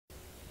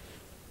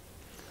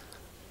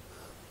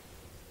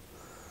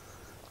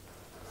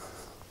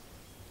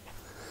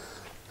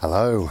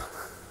Hello.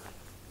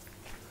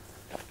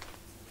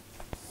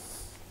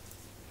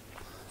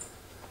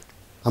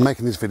 I'm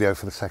making this video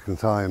for the second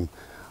time.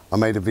 I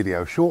made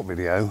a short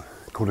video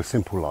called A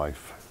Simple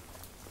Life.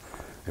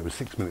 It was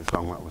 6 minutes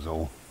long, that was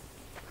all.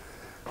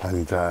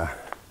 And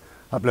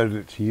uploaded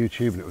it to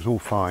YouTube and it was all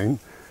fine.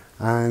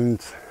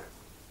 And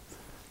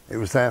it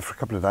was there for a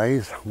couple of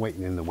days,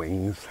 waiting in the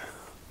wings.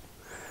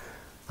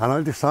 And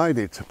I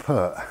decided to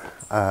put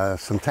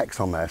some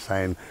text on there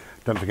saying,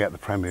 don't forget the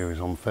premiere is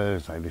on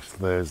Thursday, this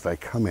Thursday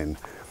coming.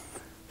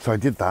 So I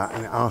did that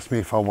and it asked me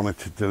if I wanted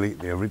to delete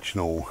the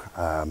original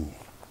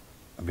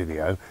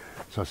video.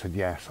 So I said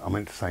yes. I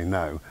meant to say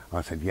no.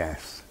 I said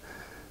yes,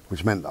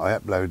 which meant that I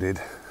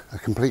uploaded a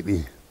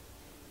completely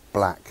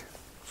black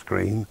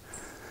screen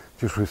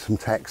just with some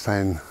text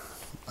saying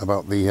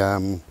about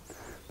the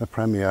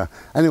premiere.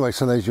 Anyway,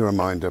 so there's your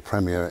reminder.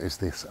 Premiere is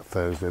this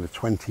Thursday, the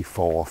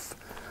 24th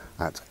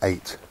at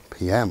 8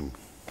 p.m.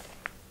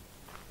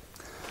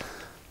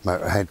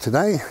 Motorhead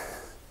today.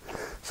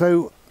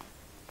 So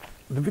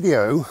the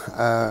video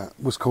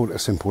was called A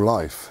Simple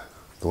Life,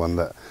 the one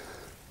that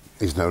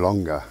is no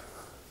longer.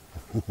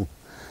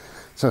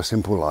 So A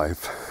Simple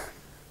Life.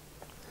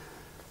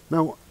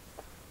 Now,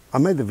 I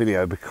made the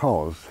video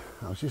because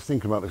I was just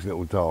thinking about this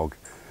little dog,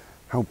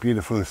 how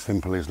beautiful and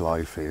simple his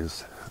life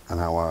is, and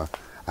how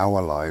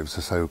our lives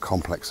are so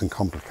complex and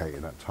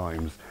complicated at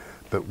times,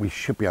 but we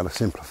should be able to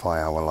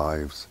simplify our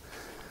lives.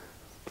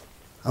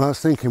 And I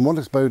was thinking, what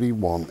does Bodhi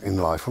want in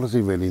life? What does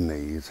he really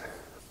need?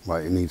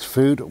 Right, he needs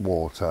food,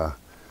 water,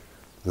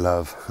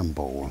 love and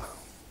ball.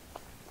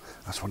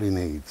 That's what he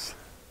needs.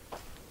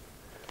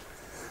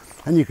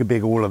 And you could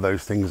big all of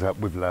those things up.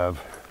 With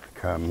love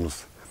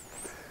comes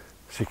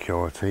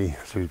security.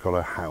 So he's got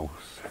a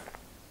house.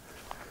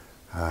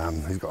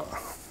 He's got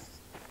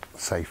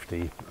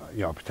safety,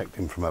 protect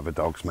him from other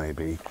dogs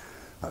maybe,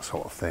 that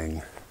sort of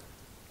thing.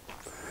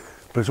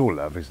 But it's all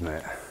love, isn't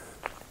it?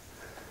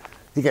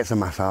 He gets a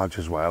massage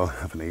as well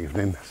of an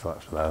evening, so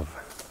that's love.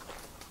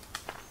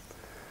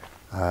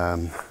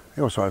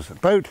 He also has,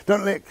 boat,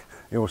 don't lick.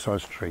 He also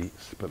has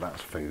treats, but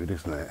that's food,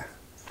 isn't it?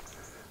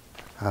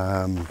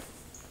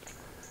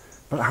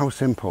 But how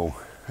simple,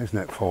 isn't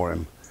it, for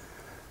him?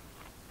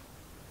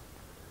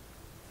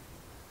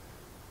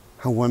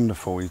 How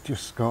wonderful. He's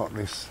just got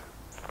this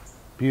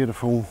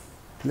beautiful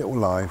little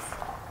life,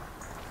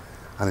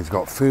 and he's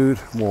got food,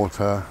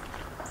 water,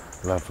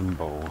 love and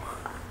ball.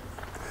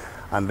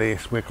 And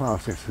we're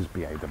classed this as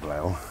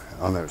BAWL.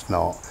 I know it's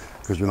not,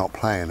 because we're not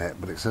playing it,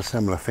 but it's a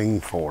similar thing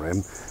for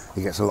him.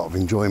 He gets a lot of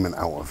enjoyment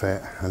out of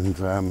it.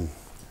 And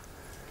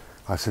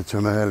I said to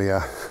him earlier,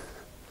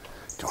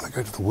 do you want to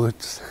go to the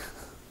woods?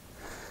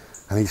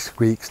 And he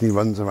squeaks and he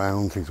runs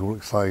around, he's all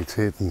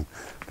excited and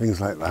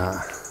things like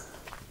that.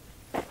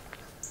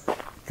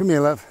 Come here,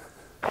 love.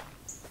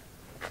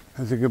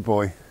 That's a good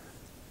boy.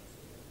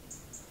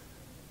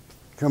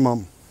 Come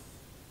on.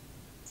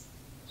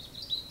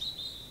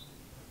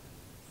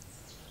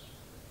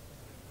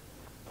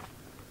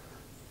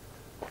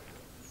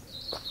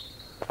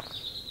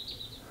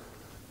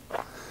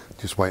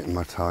 Just waiting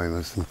my time.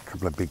 There's a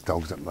couple of big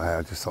dogs up there.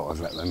 I just thought I'd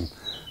let them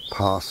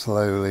pass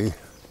slowly,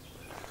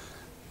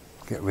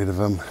 get rid of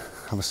them,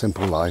 have a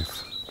simple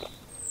life.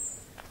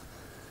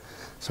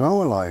 So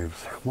our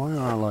lives, why are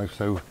our lives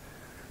so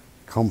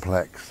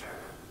complex?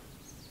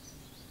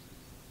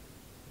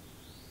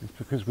 It's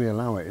because we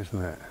allow it,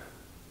 isn't it?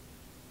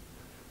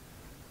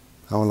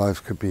 Our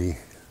lives could be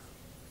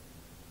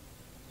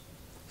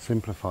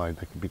simplified.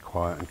 They could be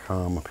quiet and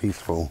calm and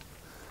peaceful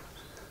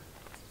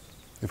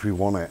if we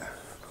want it.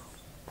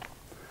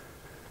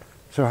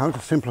 So how to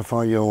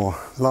simplify your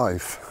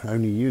life?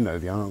 Only you know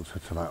the answer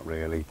to that,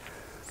 really.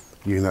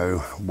 You know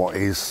what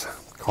is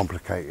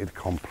complicated,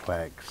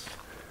 complex,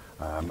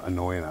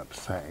 annoying,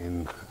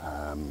 upsetting,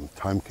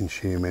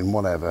 time-consuming,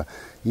 whatever.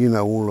 You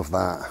know all of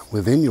that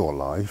within your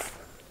life.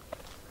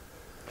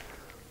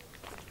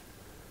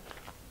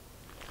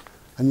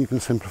 And you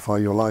can simplify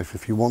your life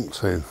if you want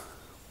to.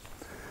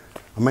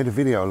 I made a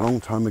video a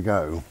long time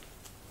ago.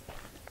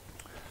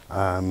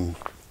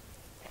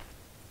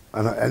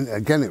 And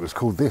again, it was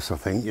called this, I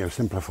think,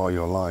 Simplify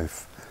Your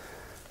Life.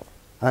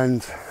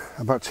 And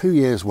about 2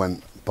 years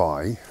went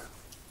by,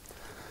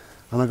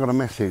 and I got a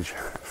message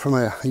from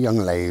a young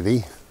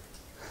lady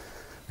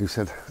who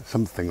said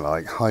something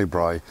like, hi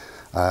Bri,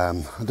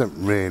 I don't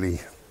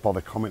really bother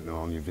commenting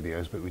on your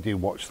videos, but we do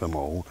watch them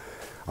all.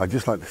 I'd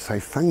just like to say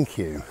thank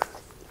you.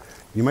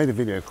 You made a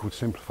video called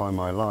Simplify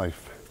My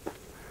Life.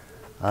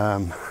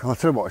 And I'll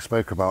tell you what I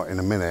spoke about in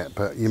a minute,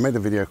 but you made a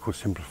video called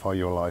Simplify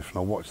Your Life, and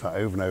I watched that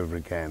over and over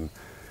again.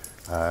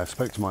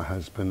 Spoke to my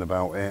husband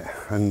about it,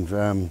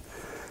 and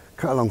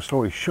cut a long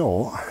story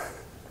short,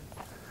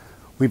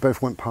 we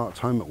both went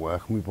part-time at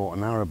work and we bought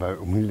a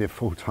narrowboat, and we live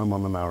full-time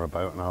on the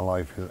narrowboat, and our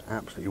life is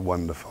absolutely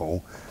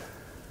wonderful.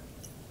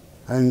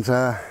 And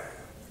they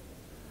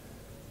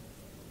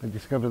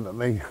discovered that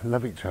they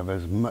love each other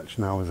as much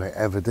now as they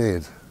ever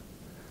did.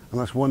 And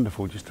that's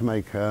wonderful, just to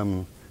make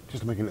a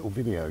little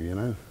video,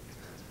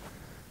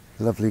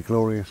 Lovely,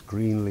 glorious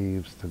green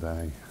leaves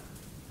today.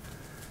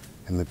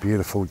 in the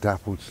beautiful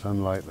dappled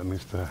sunlight that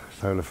Mr.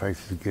 Solar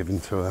Face is giving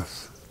to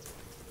us.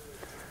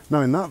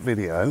 Now in that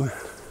video,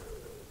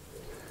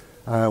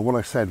 what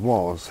I said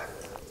was,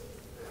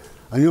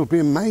 and you'll be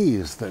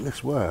amazed that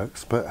this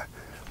works, but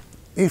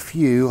if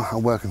you are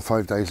working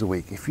 5 days a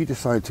week, if you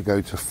decide to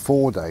go to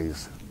 4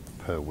 days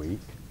per week,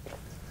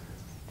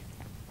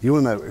 you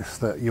will notice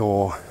that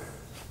your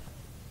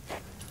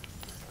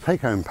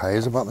take-home pay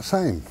is about the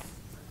same.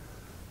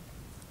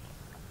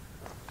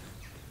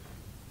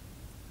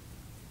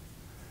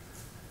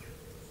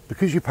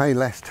 Because you pay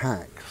less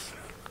tax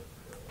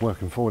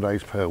working 4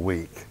 days per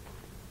week,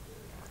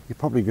 you're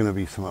probably going to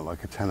be something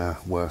like a tenner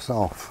worse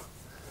off.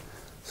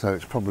 So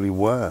it's probably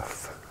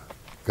worth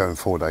going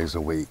 4 days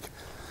a week.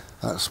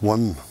 That's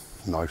one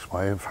nice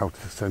way of how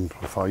to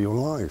simplify your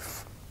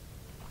life.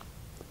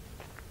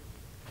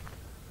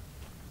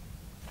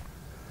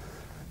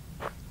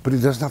 But it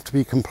doesn't have to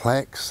be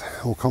complex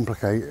or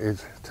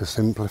complicated to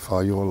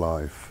simplify your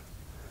life.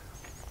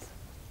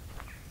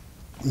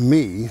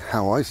 Me,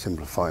 how I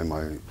simplify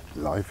my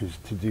life is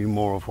to do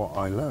more of what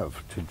I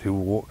love, to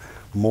do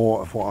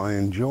more of what I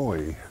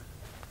enjoy.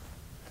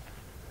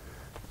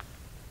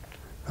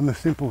 And the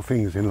simple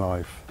things in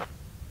life,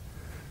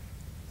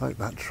 like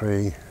that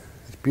tree,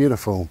 it's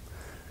beautiful.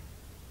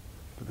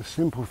 But the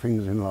simple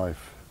things in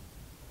life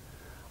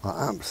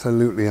are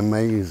absolutely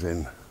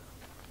amazing.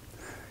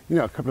 You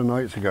know, a couple of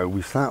nights ago,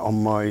 we sat out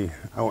in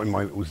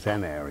my little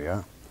zen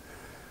area,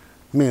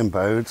 me and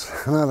Bodes,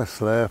 and had a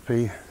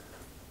Slurpee,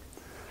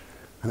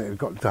 and it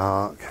got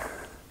dark,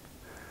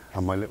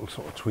 and my little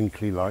sort of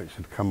twinkly lights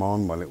had come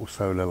on, my little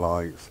solar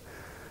lights,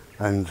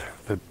 and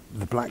the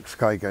black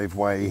sky gave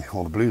way,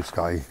 or the blue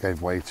sky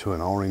gave way to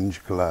an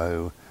orange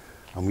glow,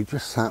 and we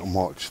just sat and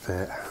watched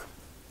it.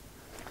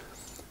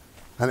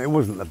 And it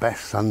wasn't the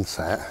best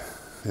sunset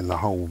in the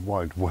whole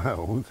wide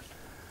world,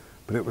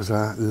 but it was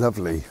a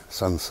lovely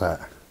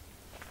sunset.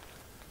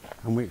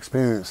 And we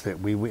experienced it,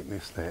 we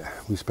witnessed it,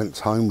 we spent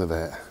time with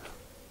it,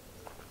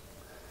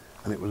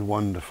 and it was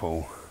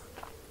wonderful.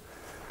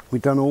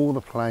 We'd done all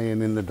the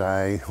playing in the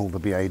day, all the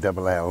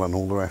BALL and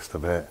all the rest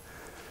of it.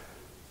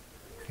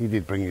 He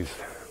did bring his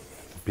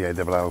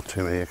BALL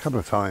to me a couple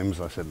of times.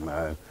 I said,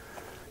 no,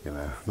 you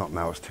know, not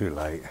now, it's too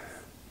late.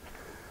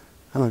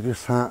 And I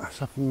just sat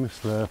sucking my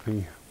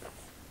Slurpee,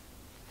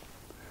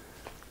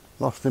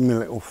 lost in my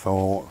little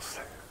thoughts,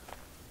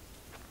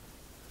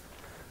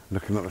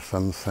 looking at the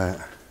sunset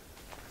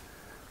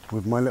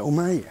with my little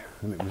mate,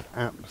 and it was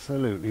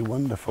absolutely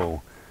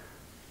wonderful.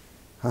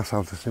 That's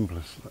how to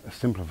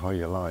simplify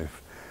your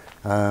life.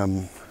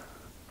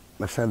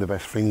 They say the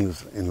best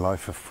things in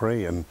life are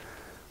free, and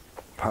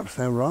perhaps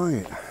they're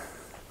right.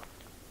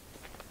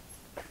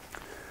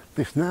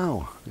 This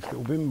little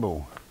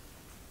bimble,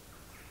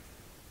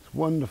 it's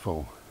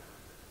wonderful.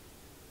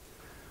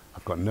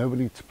 I've got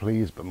nobody to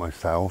please but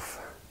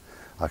myself.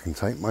 I can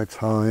take my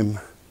time.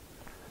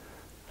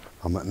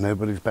 I'm at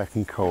nobody's beck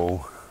and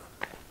call.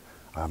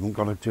 I haven't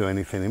got to do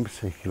anything in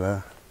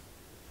particular.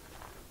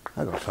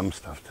 I've got some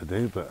stuff to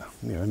do, but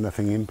you know,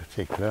 nothing in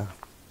particular.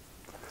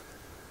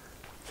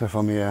 So if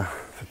I'm here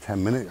for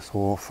 10 minutes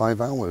or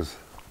 5 hours,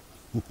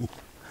 it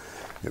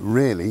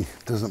really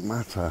doesn't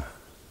matter.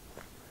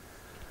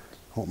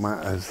 What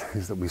matters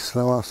is that we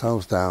slow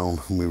ourselves down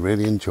and we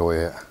really enjoy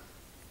it.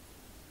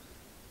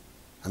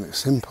 And it's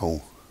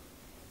simple.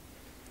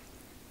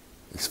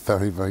 It's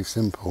very, very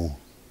simple.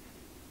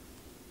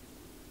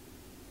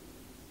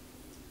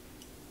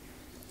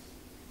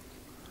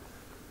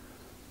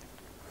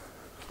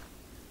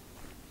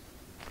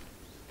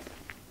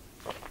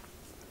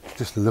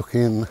 Just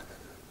looking,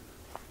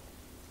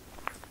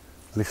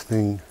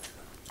 listening,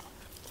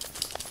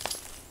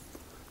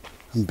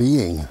 and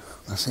being.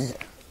 That's it.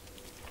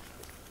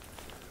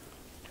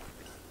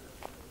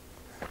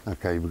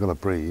 Okay, we've got to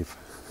breathe.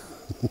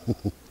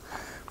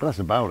 But that's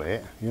about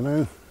it, you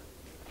know.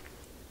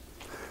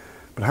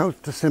 But how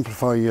to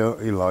simplify your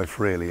life,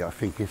 really, I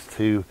think, is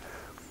to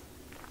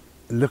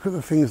look at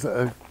the things that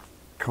are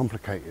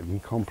complicated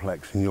and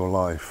complex in your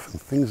life,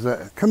 and things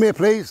that, come here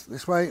please,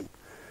 this way,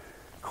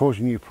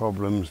 causing you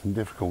problems and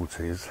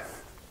difficulties.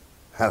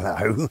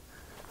 Hello.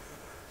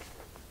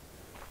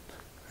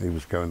 He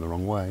was going the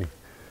wrong way,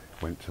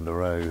 went to the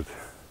road,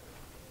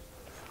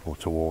 or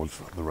towards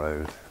the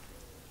road.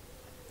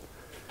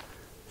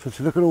 So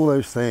to look at all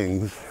those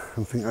things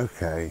and think,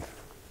 okay,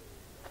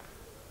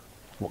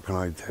 what can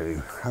I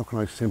do? How can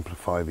I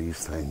simplify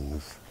these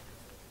things?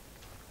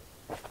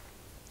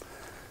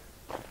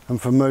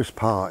 And for most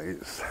part,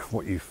 it's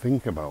what you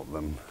think about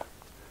them.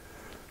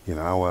 You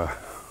know, our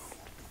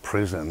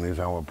prison is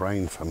our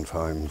brain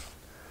sometimes.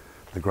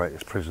 The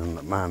greatest prison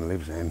that man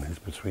lives in is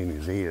between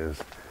his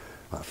ears.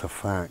 That's a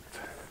fact.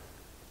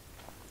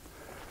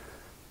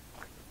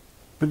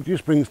 But it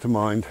just brings to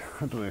mind,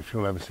 I don't know if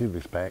you'll ever see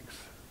this, Bex.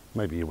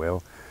 Maybe you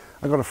will.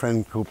 I've got a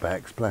friend called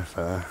Bex, bless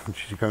her, and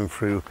she's going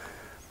through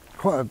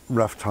quite a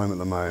rough time at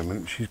the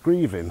moment. She's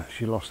grieving.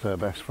 She lost her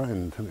best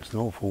friend, and it's an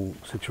awful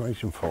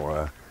situation for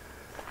her.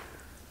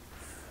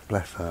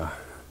 Bless her.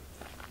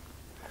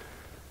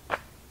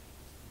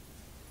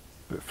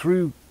 But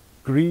through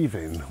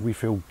grieving, we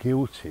feel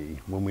guilty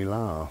when we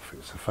laugh.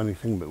 It's a funny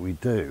thing, but we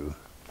do.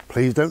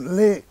 Please don't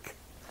lick.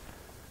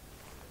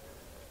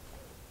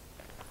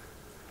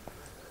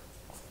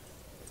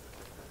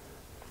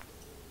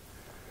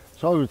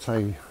 So I would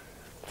say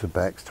to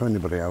Bex, to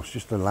anybody else,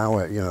 just allow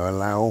it,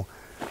 allow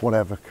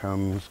whatever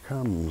comes,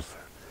 comes.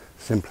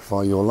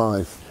 Simplify your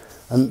life.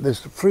 And there's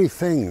 3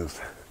 things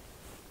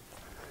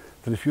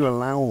that if you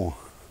allow,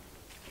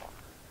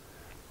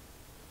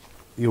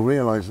 you'll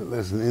realise that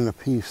there's an inner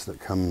peace that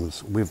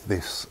comes with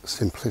this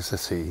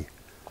simplicity,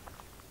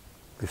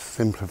 this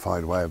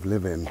simplified way of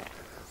living.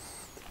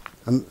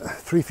 And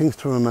 3 things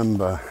to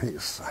remember. It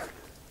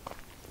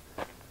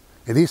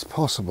is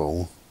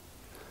possible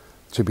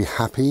to be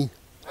happy,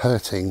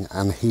 hurting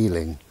and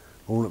healing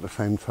all at the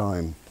same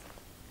time.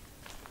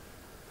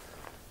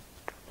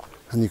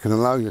 And you can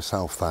allow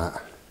yourself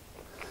that.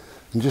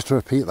 And just to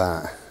repeat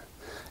that,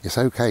 it's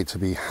okay to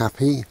be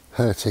happy,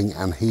 hurting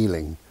and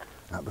healing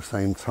at the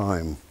same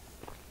time.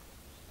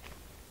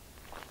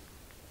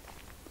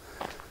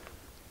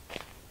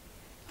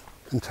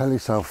 And tell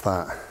yourself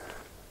that.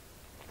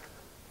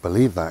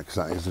 Believe that, because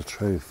that is the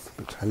truth,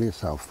 but tell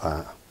yourself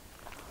that.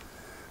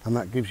 And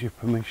that gives you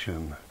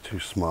permission to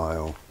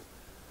smile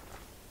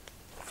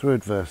through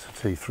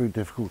adversity, through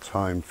difficult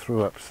time,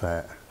 through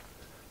upset,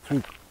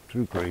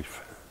 through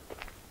grief.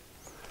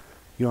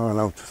 You are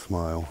allowed to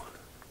smile.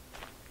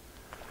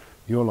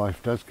 Your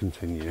life does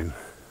continue.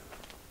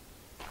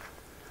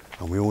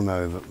 And we all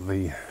know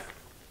that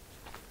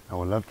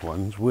our loved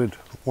ones would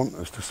want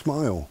us to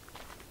smile.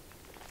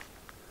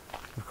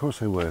 Of course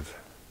they would.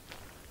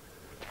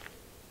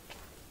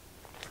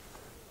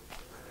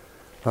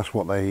 That's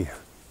what they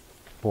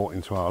brought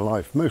into our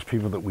life. Most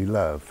people that we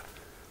love,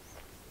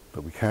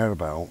 that we care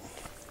about,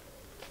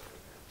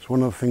 it's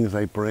one of the things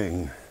they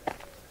bring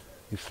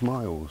is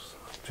smiles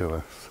to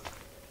us.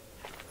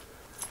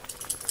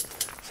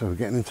 So we're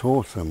getting into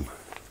autumn.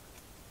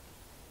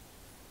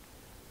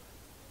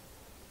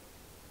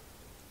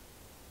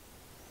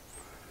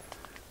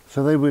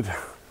 So they would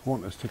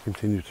want us to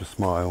continue to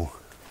smile.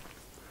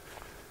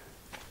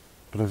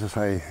 But as I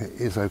say,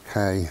 it is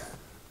okay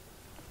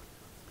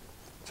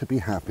to be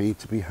happy,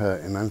 to be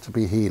hurting and to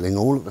be healing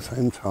all at the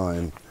same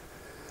time.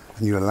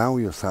 And you allow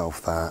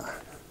yourself that.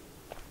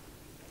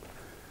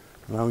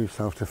 Allow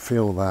yourself to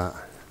feel that.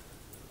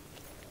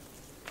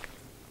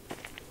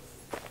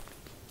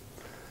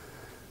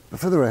 But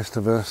for the rest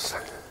of us,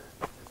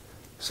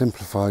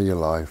 simplify your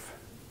life.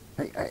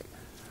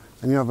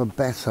 And you have a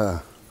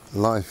better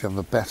life, you have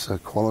a better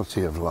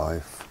quality of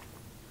life.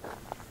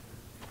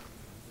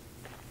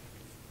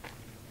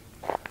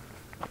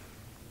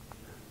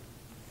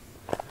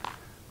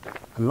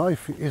 And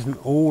life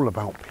isn't all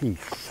about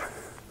peace.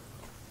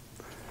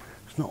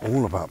 It's not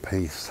all about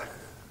peace.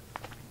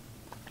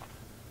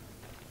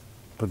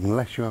 But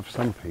unless you have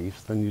some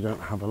peace, then you don't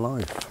have a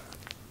life.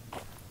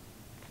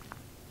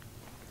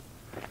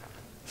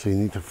 So you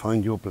need to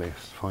find your bliss,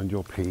 find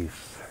your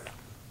peace,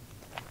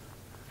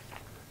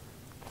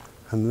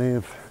 and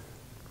live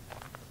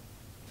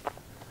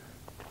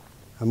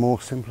a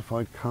more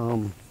simplified,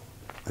 calm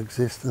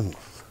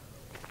existence.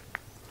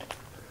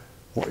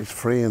 What is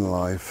free in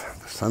life?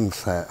 The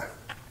sunset,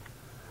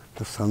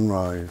 the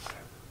sunrise,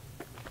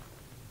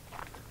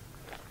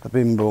 the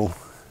bimble,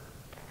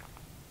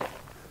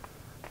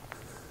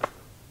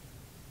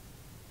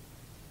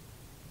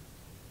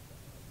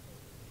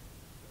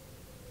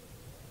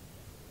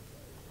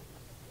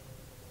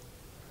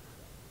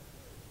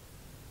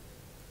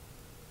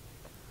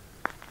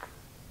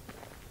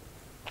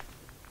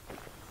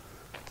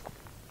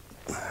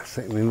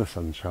 sitting in the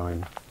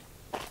sunshine,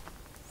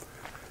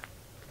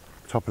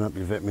 topping up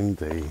your vitamin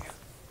D.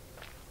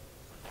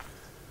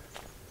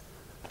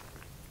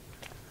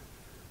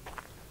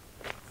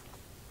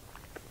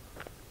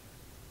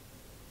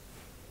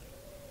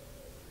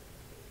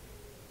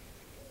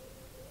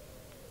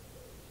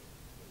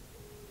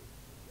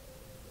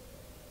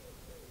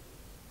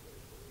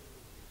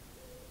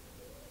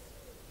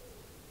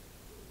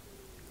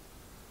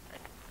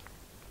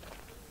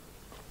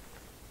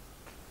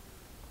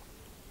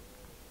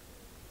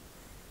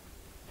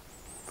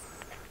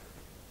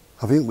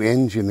 I think we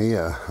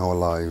engineer our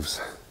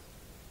lives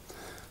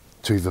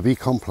to either be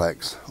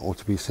complex or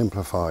to be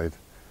simplified.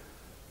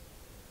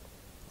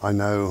 I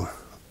know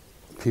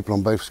people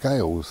on both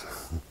scales.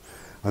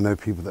 I know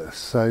people that are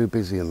so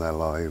busy in their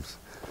lives,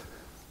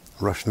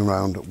 rushing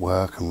around at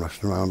work and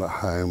rushing around at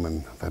home,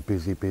 and they're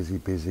busy,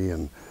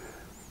 and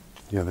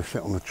they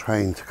sit on the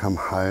train to come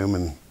home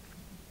and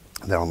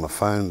they're on the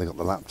phone, they've got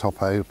the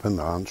laptop open,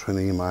 they're answering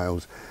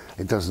emails.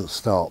 It doesn't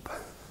stop.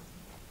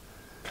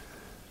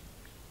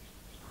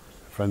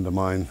 A friend of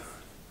mine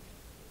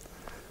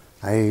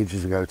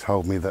ages ago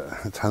told me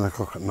that at 10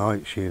 o'clock at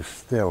night she is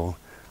still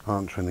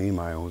answering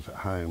emails at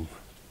home,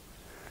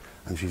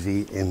 and she's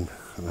eating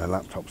and her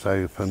laptop's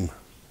open.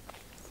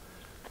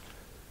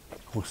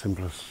 Or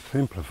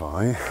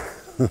simplify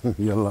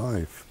your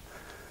life.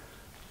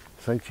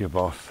 Say to your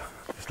boss,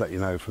 just let you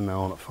know from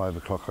now on at 5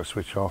 o'clock I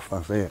switch off,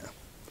 that's it.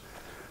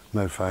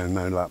 No phone,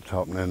 no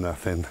laptop, no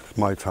nothing. It's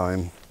my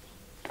time.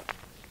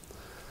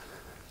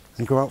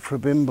 And go out for a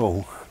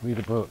bimble, read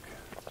a book.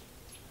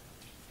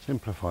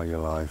 Simplify your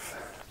life.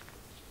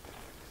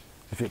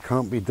 If it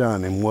can't be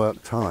done in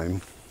work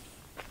time,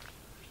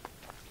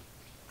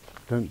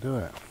 don't do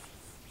it.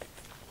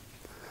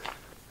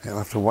 You'll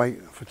have to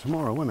wait for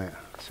tomorrow, won't it?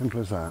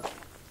 Simple as that.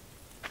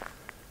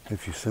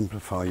 If you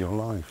simplify your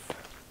life.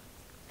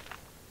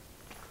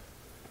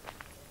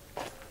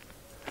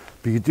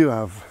 But you do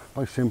have,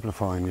 by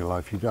simplifying your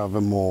life, you do have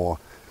a more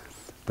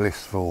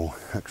blissful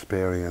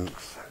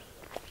experience.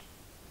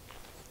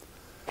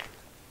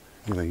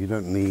 You know, you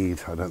don't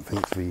need, I don't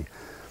think, to be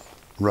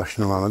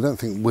rushing around. I don't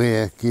think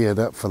we're geared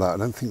up for that. I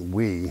don't think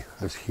we,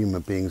 as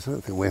human beings, I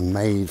don't think we're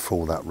made for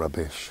all that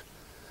rubbish.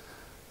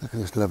 Look at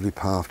this lovely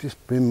path,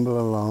 just bimble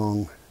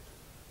along.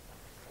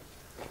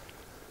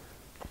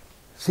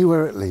 See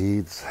where it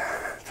leads,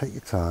 take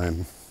your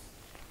time.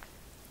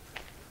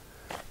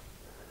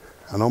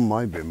 And on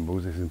my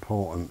bimbles, it's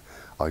important,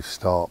 I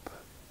stop,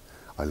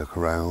 I look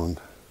around,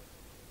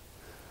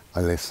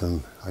 I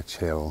listen, I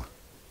chill.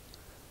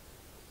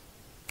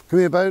 Come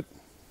here, Boat.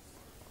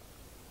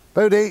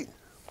 Bodie.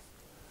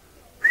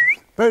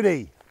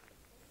 Bodie.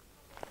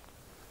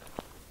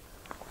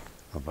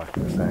 I'll back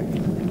in a sec.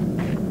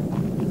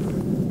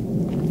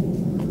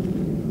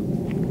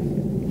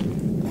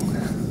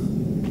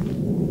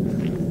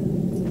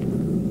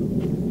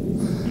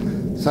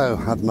 So,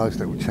 had a nice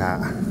little chat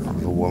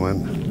with a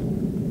woman.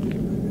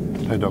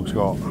 Her dog's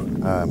got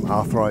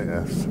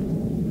arthritis,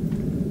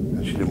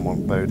 and she didn't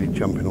want Bodie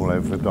jumping all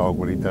over the dog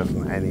when he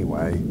doesn't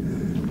anyway.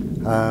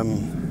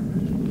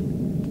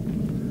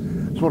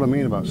 That's what I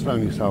mean about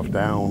slowing yourself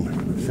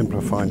down,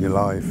 simplifying your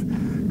life,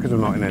 because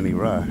I'm not in any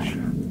rush.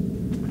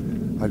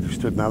 I just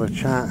stood and had a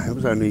chat. It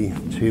was only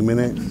 2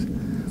 minutes,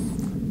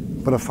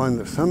 but I find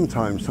that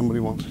sometimes somebody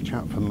wants to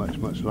chat for much,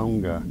 much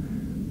longer,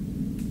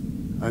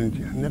 and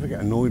you never get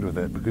annoyed with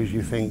it because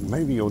you think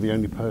maybe you're the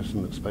only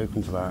person that's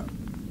spoken to that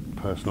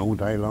person all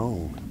day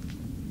long.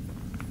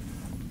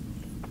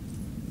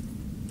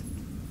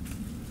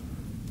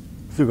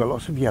 So we've got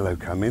lots of yellow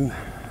coming.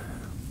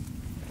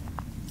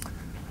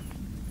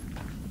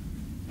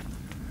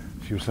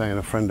 She was saying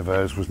a friend of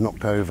hers was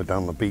knocked over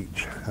down the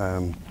beach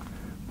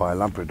by a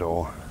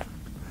Labrador,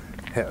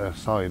 hit her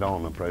side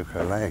on and broke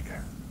her leg.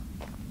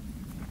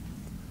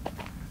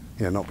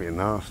 Yeah, not being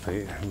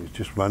nasty, it was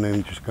just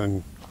running, just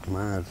going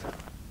mad.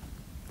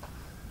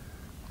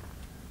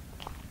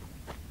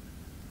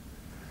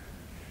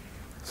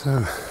 So,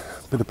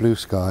 a bit of blue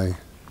sky,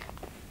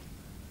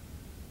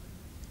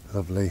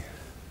 lovely.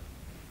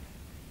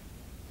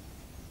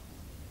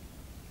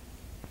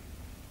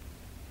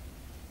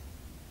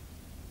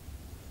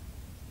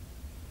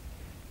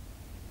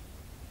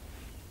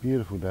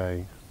 Beautiful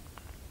day.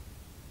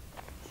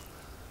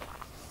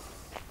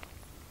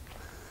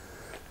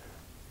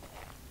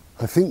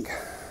 I think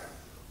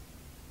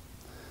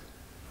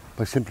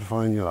by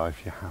simplifying your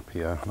life, you're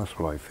happier. That's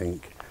what I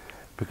think.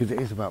 Because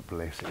it is about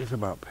bliss, it is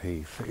about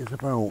peace, it is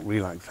about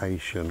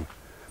relaxation.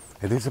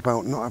 It is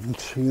about not having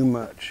too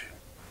much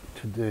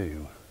to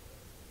do.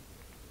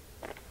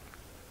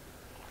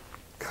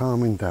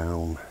 Calming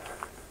down.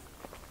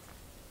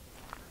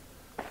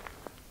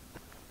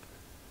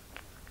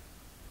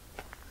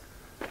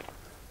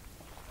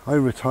 I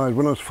retired,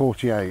 when I was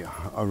 48,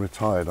 I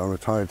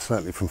retired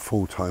certainly from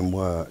full-time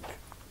work.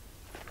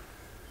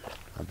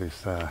 I had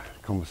this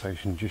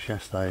conversation just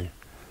yesterday.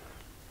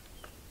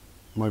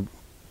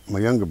 My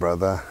younger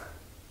brother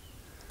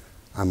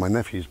and my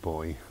nephew's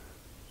boy,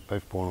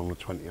 both born on the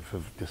 20th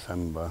of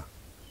December.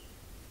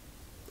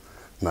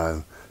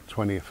 No,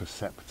 20th of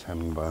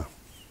September.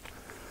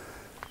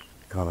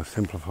 God, I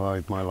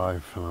simplified my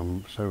life and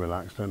I'm so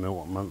relaxed, don't know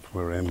what month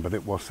we're in, but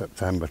it was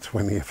September,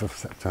 20th of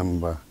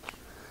September.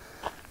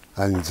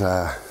 And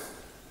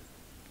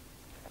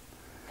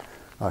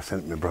I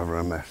sent my brother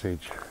a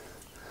message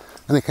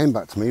and he came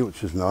back to me,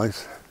 which was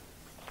nice.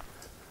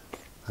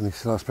 And he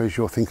said, I suppose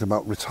you're thinking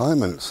about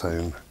retirement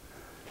soon.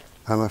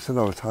 And I said,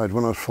 I retired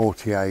when I was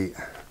 48.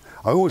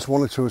 I always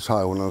wanted to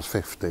retire when I was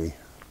 50.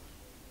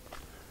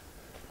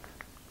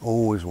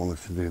 Always wanted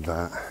to do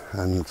that.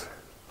 And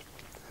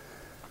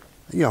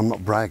yeah, I'm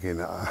not bragging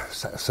at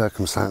set of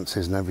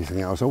circumstances and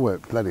everything else. I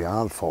worked bloody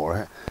hard for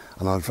it.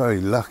 And I was very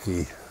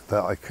lucky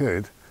that I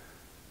could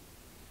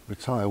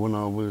retire when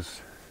I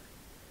was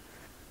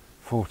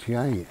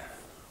 48.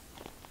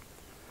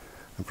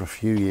 And for a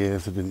few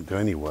years I didn't do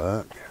any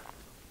work.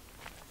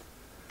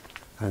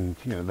 And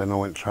you know, then I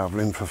went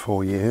travelling for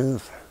 4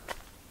 years.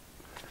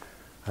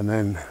 And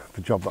then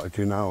the job that I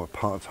do now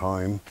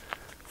part-time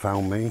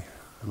found me.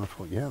 And I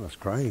thought, yeah, that's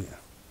great.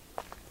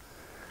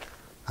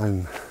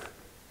 And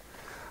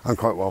I'm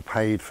quite well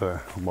paid for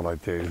what I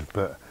do,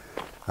 but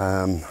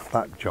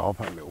that job,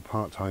 that little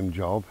part-time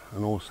job,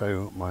 and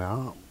also my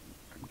art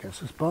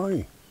gets us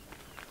by.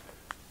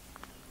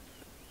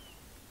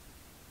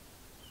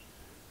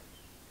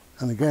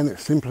 And again,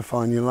 it's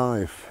simplifying your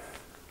life.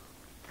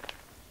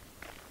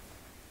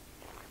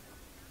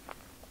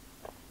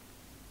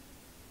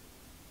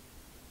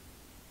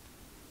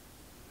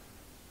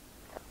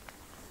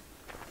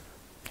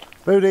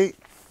 Booty.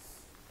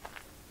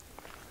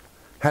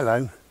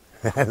 Hello.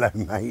 Hello,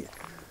 mate.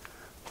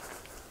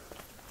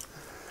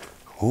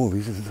 Oh,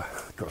 these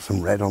have got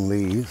some red on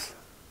these.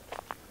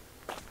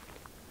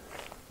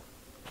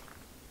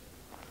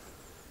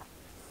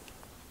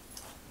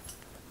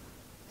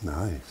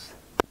 Nice.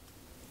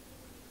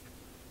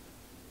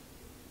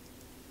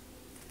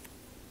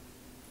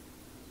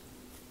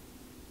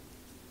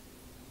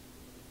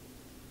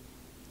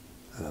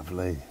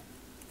 Lovely.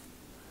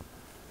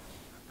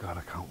 God,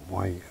 I can't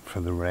wait for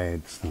the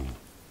reds and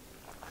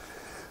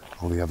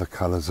all the other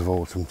colours of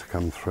autumn to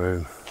come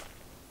through.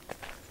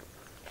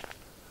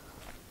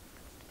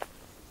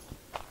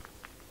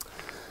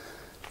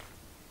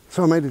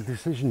 So I made a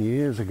decision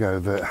years ago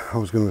that I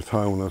was going to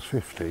retire when I was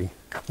 50.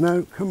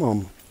 No, come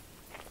on.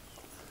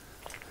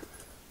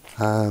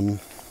 And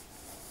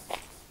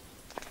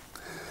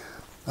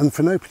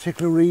for no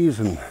particular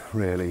reason,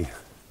 really.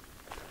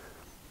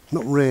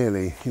 Not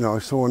really. You know, I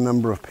saw a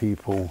number of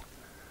people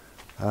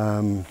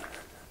that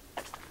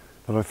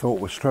I thought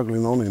were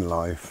struggling on in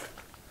life.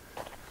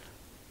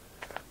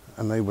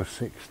 And they were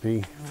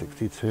 60,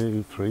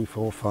 62, 3,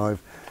 4,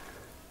 5.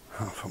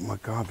 I thought, my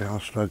God, they are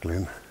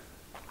struggling.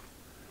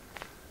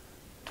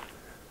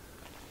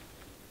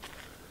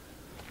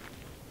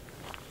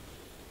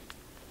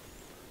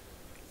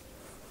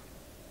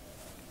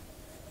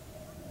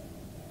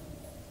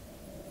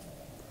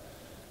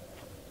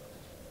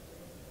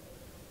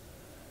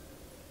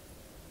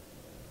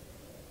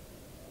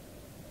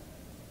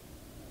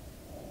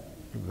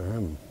 Look at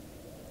them.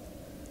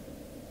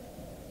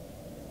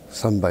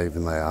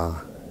 Sunbathing they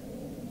are.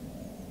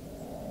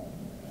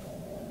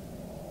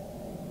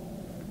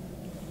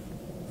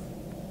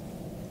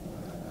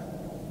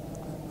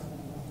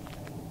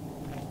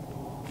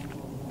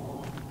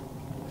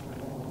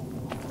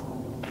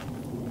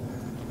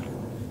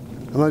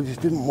 And I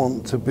just didn't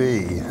want to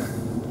be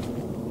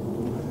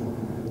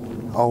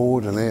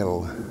old and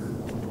ill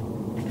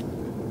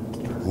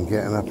and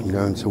getting up and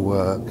going to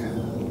work,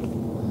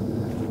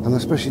 and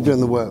especially doing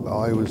the work that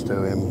I was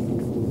doing,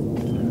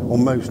 or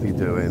mostly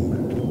doing.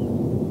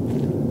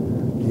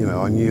 You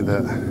know, I knew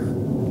that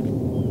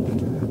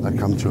I'd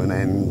come to an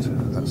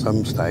end at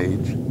some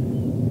stage.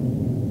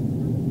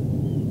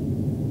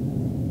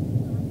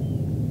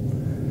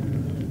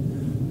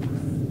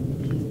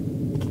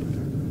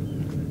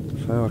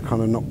 So I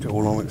kind of knocked it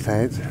all on its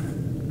head.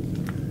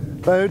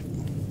 Bode,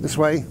 this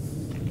way.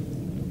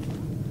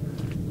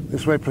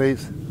 This way,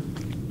 please.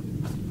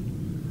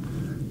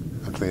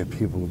 Okay,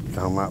 people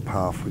down that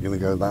path, we're going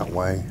to go that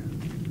way.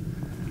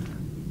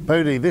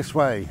 Bodie, this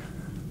way.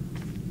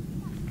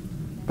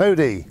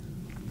 Bodie.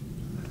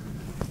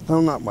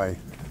 Down that way.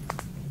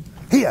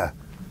 Here,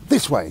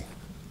 this way.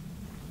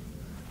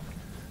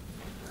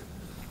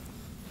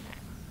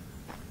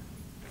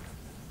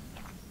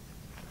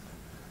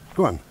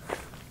 Go on.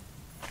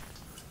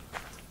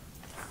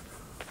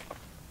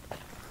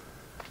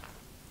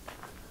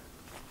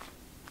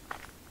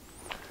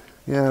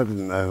 Yeah, I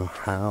didn't know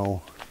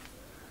how,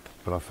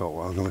 but I thought,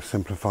 well, I'm going to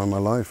simplify my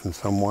life in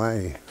some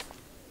way.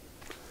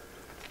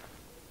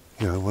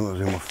 You know, when I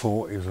was in my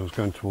 40s, I was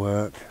going to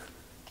work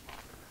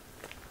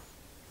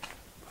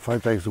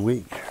 5 days a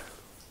week,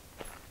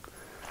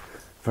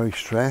 very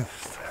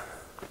stressed,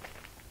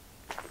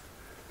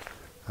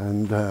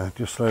 and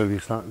just slowly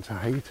starting to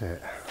hate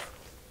it.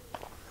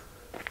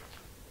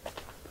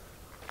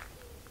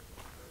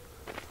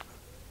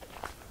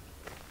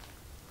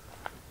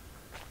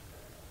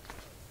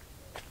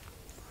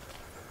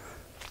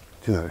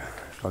 You know,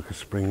 it's like a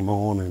spring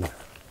morning.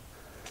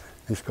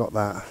 It's got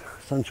that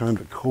sunshine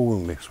but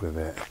coolness with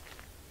it.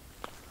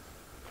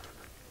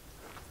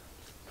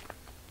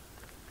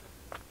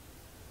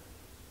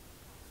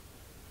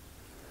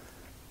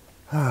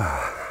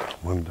 Ah,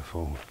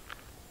 wonderful.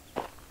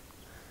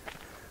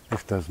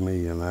 This does me,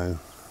 you know.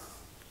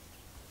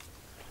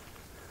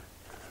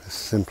 A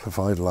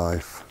simplified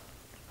life.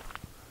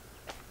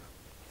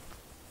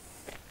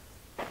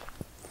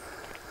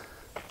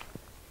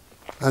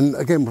 And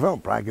again,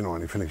 without bragging or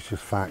anything, it's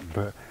just fact,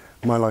 but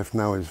my life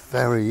now is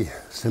very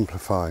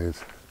simplified.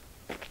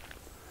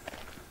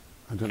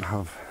 I don't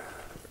have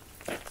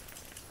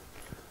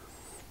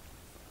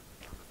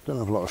a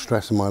lot of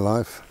stress in my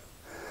life.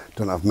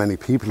 Don't have many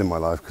people in my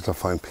life because I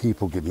find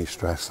people give me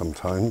stress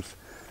sometimes.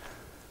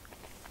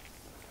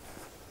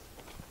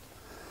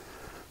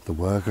 The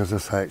work, as I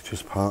say, it's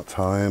just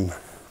part-time.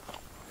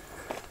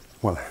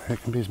 Well,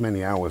 it can be as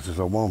many hours as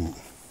I want.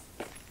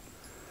 It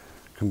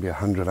can be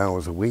 100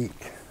 hours a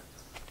week.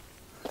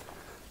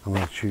 I'm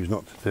going to choose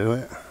not to do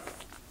it.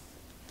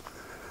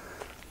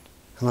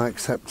 And I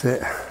accept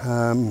it,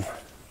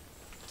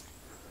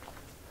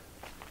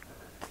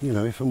 you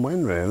know, if and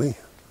when, really.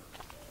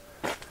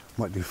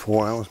 Might do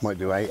 4 hours, might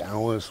do 8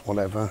 hours,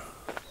 whatever.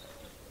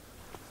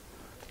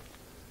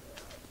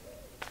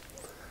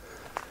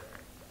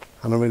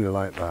 And I really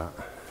like that.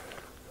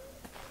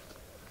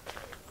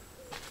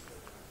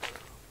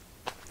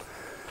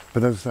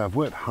 But as I say, I've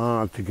worked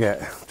hard to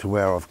get to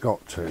where I've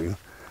got to.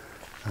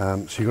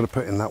 So you've got to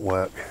put in that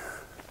work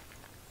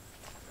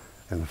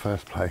in the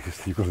first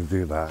place. You've got to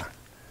do that.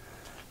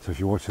 So if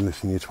you're watching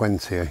this and you're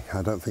 20,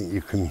 I don't think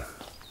you can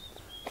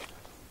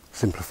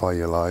simplify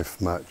your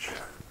life much.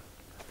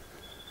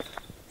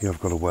 You've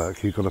got to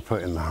work, you've got to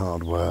put in the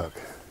hard work.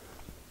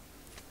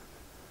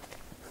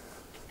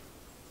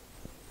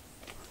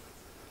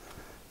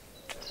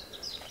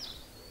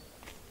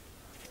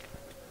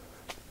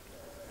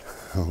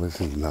 Oh,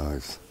 this is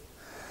nice.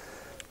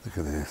 Look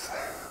at this.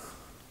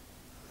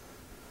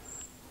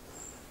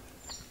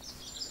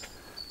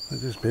 We're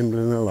just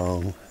bimbling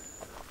along.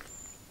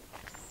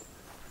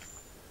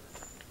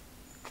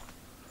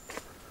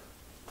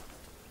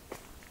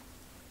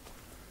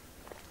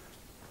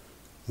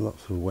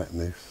 Lots of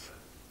wetness.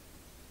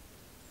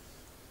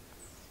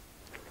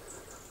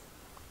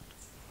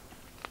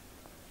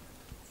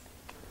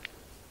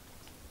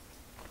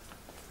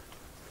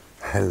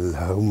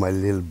 Hello, my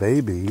little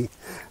baby.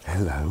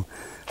 Hello.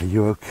 Are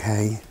you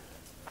okay?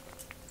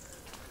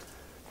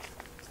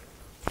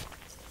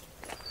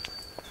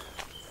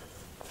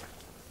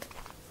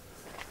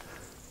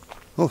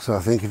 Also, I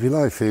think if your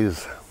life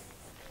is,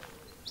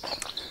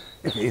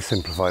 if it is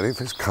simplified,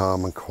 if it's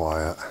calm and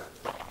quiet,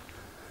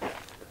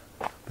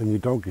 then your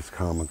dog is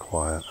calm and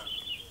quiet.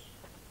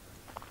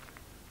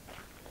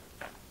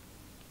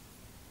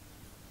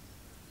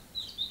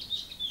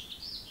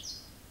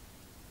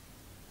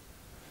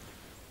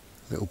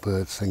 Little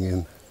bird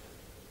singing.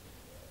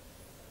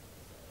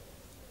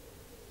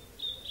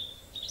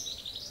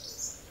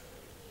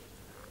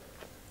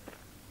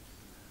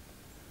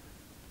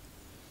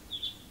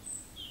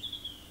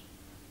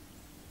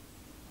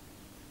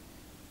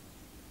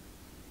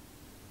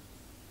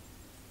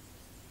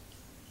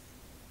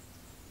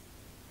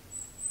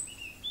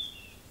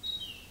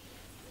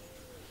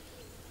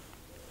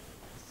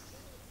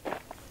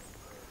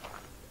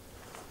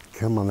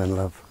 Come on then,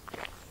 love.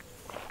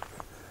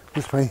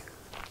 This way.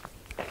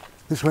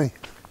 This way.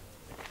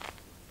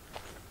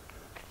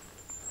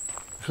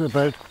 This way,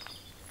 bird.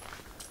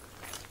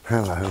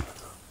 Hello.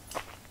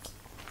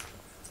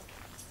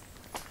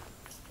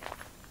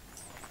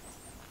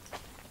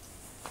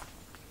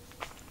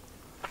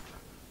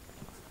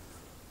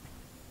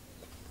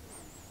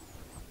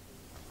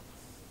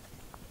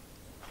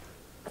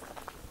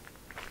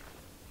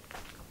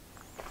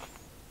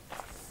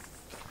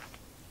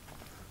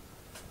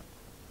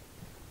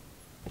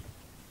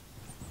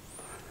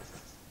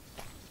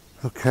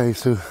 Okay,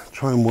 so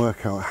try and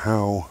work out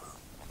how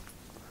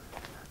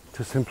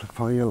to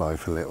simplify your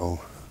life a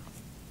little.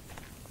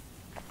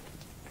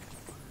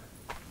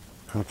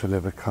 How to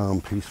live a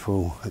calm,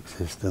 peaceful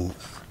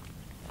existence.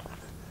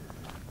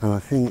 And I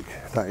think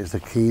that is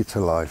the key to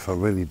life, I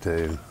really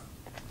do.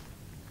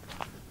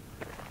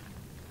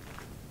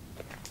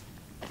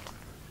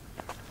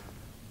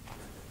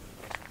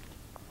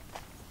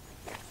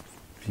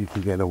 If you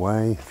can get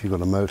away, if you've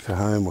got a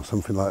motorhome or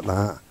something like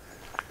that,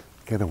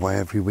 get away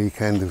every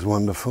weekend is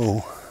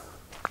wonderful.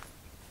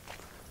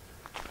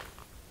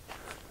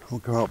 Or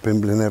go out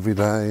bimbling every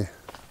day.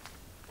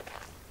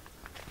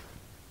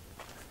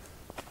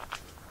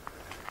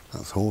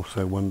 That's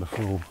also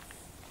wonderful.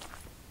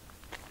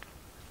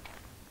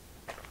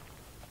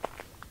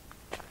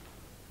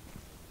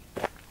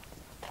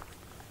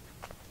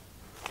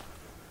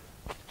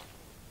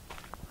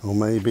 Or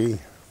maybe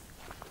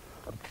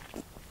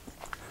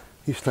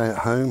you stay at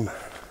home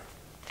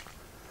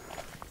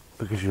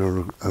because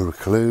you're a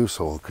recluse,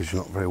 or because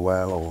you're not very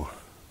well, or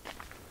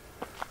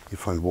you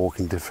find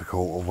walking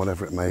difficult, or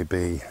whatever it may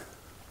be.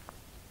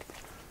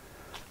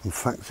 And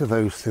factor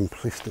those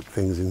simplistic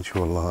things into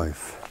your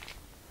life.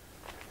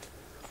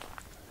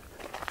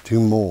 Do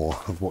more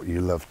of what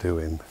you love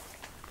doing.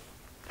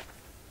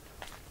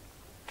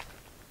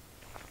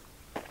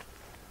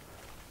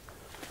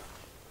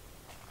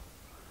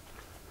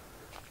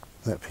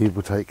 Let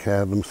people take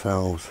care of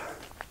themselves.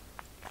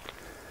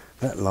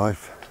 Let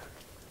life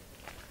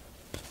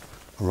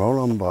roll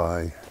on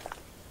by.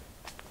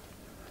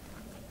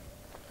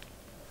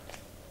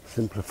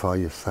 Simplify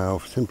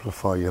yourself,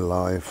 simplify your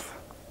life.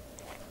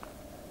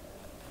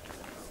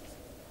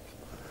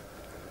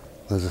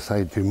 As I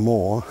say, do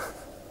more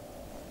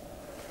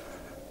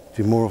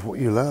of what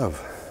you love.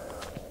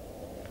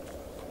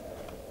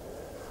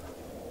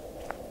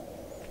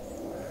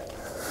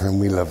 And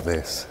we love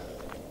this.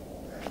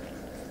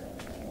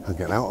 I'm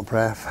getting out of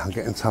breath, I'm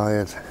getting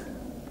tired,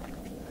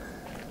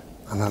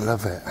 and I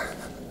love it.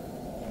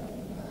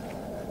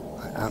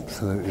 I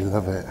absolutely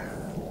love it.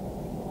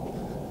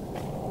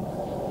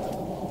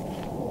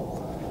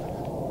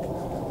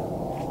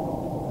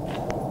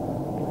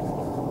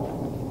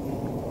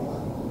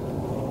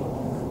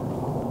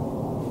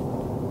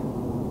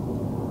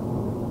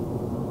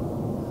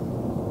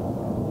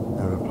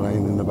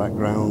 Aeroplane in the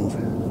background.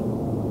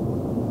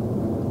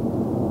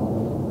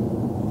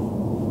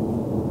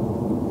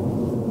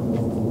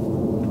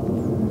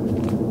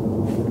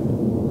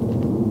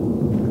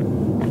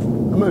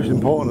 Most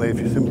importantly, if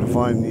you're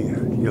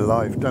simplifying your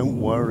life,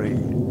 don't worry.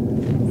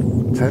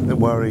 Take the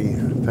worry,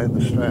 take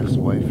the stress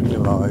away from your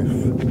life.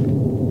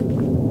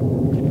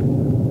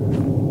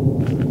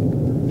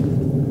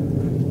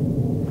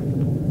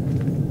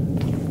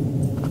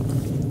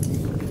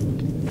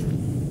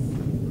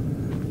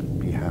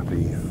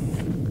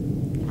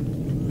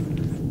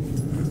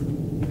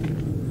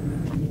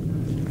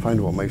 Find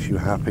what makes you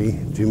happy.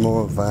 Do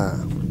more of that.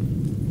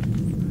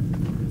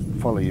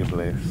 Follow your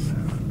bliss.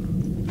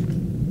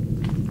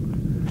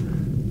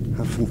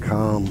 Have some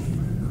calm.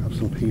 Have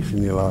some peace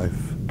in your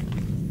life.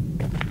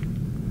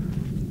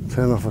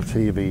 Turn off the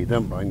TV.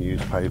 Don't buy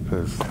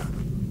newspapers.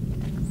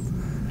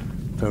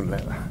 Don't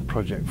let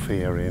Project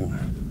Fear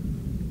in.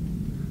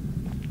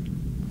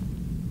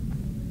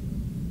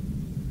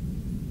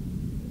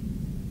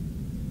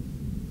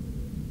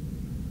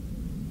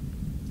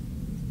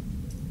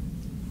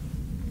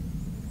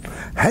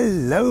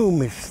 Hello,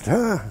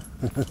 mister.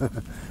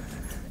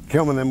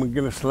 Come on then, we're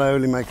going to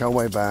slowly make our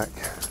way back.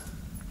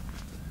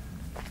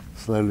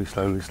 Slowly,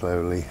 slowly,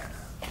 slowly.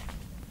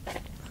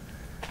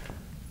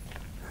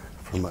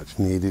 For a much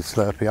needed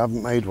Slurpee. I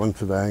haven't made one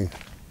today,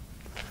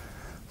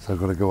 so I've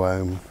got to go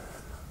home.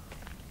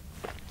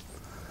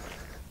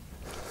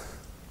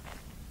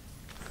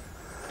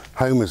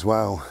 Home as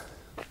well.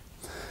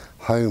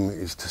 Home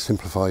is to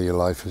simplify your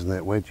life, isn't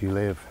it? Where do you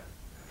live?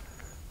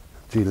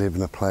 Do you live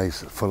in a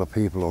place full of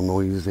people or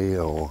noisy,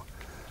 or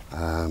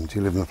do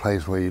you live in a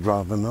place where you'd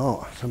rather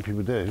not? Some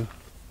people do.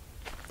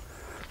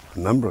 A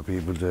number of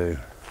people do.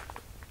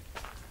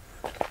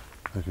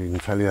 I can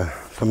tell you,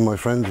 some of my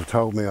friends have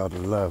told me I'd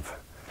love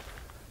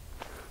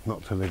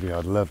not to live here.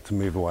 I'd love to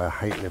move away. I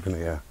hate living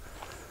here.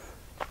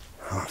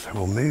 I said,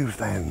 well, move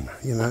then,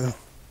 you know.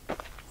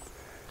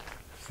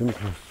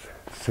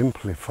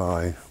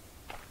 Simplify.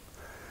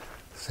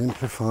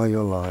 Simplify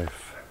your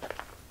life.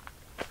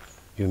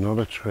 You're not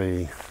a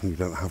tree. You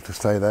don't have to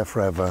stay there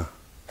forever.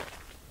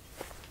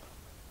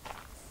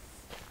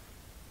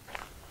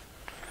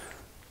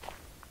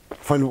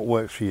 Find what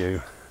works for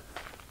you.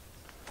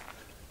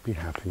 Be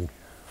happy.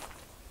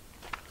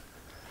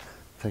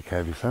 Take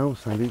care of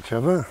yourselves and each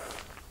other.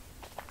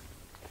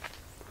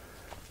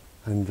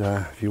 And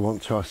if you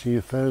want to, I'll see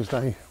you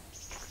Thursday.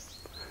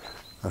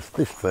 That's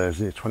this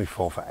Thursday, the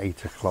 24th at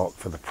 8 o'clock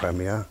for the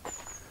premiere.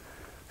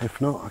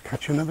 If not, I'll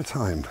catch you another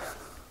time.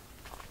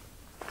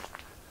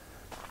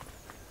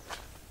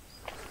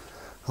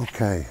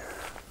 Okay.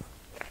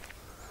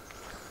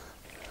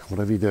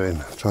 Whatever you're doing,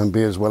 try and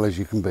be as well as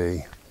you can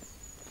be.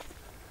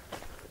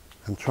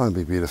 And try and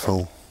be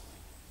beautiful.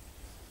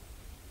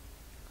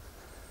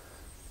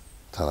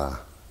 Ta-da.